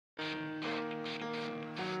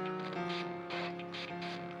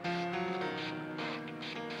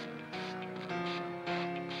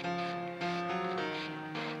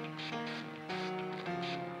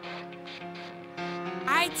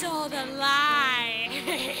I told a lie.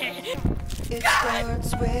 It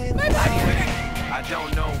starts with I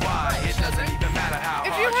don't know why. It doesn't even matter how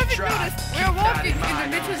If hard you you haven't try. noticed, we are walking in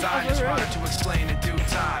the midst of a road. To explain in due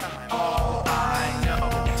time. All I know,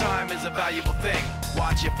 time is a valuable thing.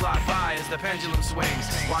 Watch it fly by as the pendulum swings.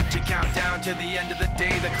 Watch it count down to the end of the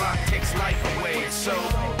day. The clock takes life away. It's so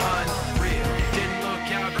unreal. Didn't look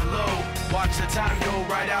out below. Watch the time go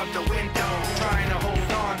right out the window. Trying to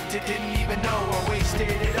hold on to didn't even know or wasted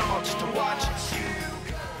it all just to watch you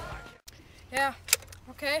go. Yeah,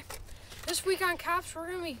 okay. This week on Cops, we're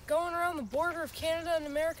gonna be going around the border of Canada and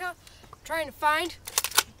America trying to find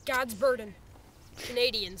God's burden.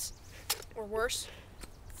 Canadians. Or worse,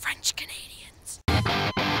 French Canadians.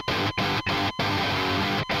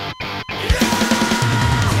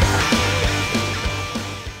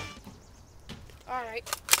 Alright,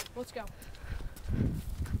 let's go.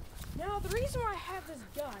 Now, the reason why I have this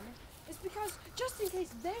gun is because just in case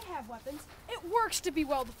they have weapons, it works to be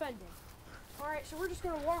well defended. Alright, so we're just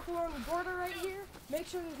going to walk along the border right here, make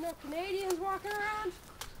sure there's no Canadians walking around.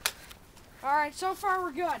 Alright, so far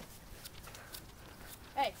we're good.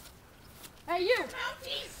 Hey. Hey, you!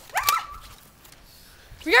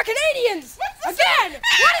 We got Canadians! Again!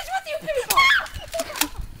 What is with you people?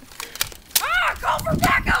 Ah! Call for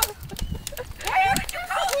backup! Why haven't you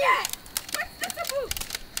called yet?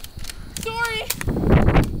 Sorry,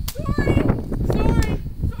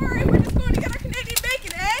 we're just going to get our Canadian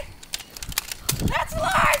bacon, eh? That's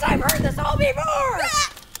lies! I've heard this all before!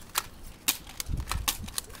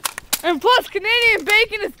 And plus, Canadian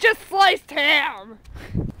bacon is just sliced ham.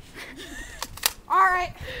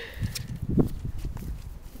 Alright.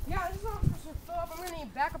 Yeah, this is Officer Philip. I'm gonna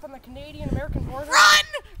need backup on the Canadian-American border. Run!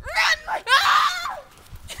 Ah!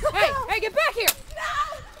 Hey, get back here!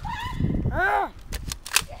 No!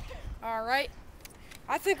 Alright.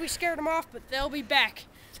 I think we scared them off, but they'll be back.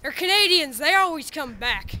 They're Canadians. They always come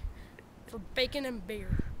back. For bacon and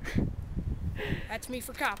beer. That's me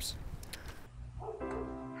for Cops.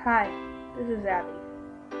 Hi, this is Abby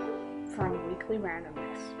from Weekly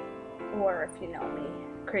Randomness, or if you know me,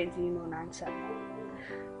 Crazy Emo 97.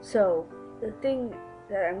 So, the thing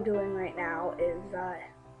that I'm doing right now is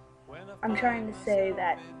I'm trying to say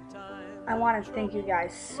that I want to thank you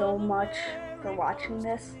guys so much for watching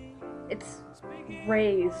this. It's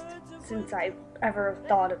raised since I ever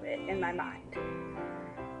thought of it in my mind.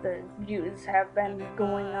 The views have been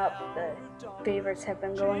going up, the favorites have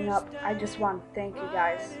been going up. I just want to thank you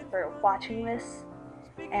guys for watching this,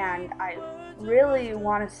 and I really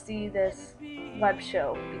want to see this web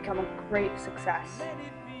show become a great success.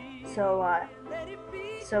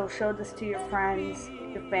 So show this to your friends,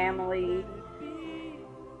 your family,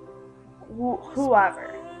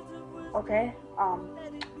 whoever, okay?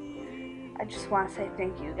 I just want to say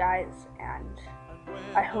thank you guys, and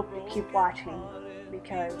I hope you keep watching,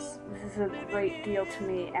 because this is a great deal to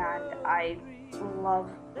me, and I love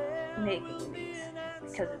making these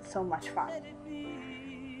because it's so much fun.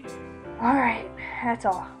 Alright, that's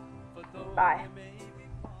all. Bye.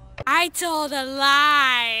 I told a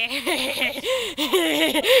lie.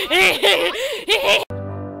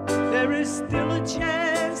 there is still a chance.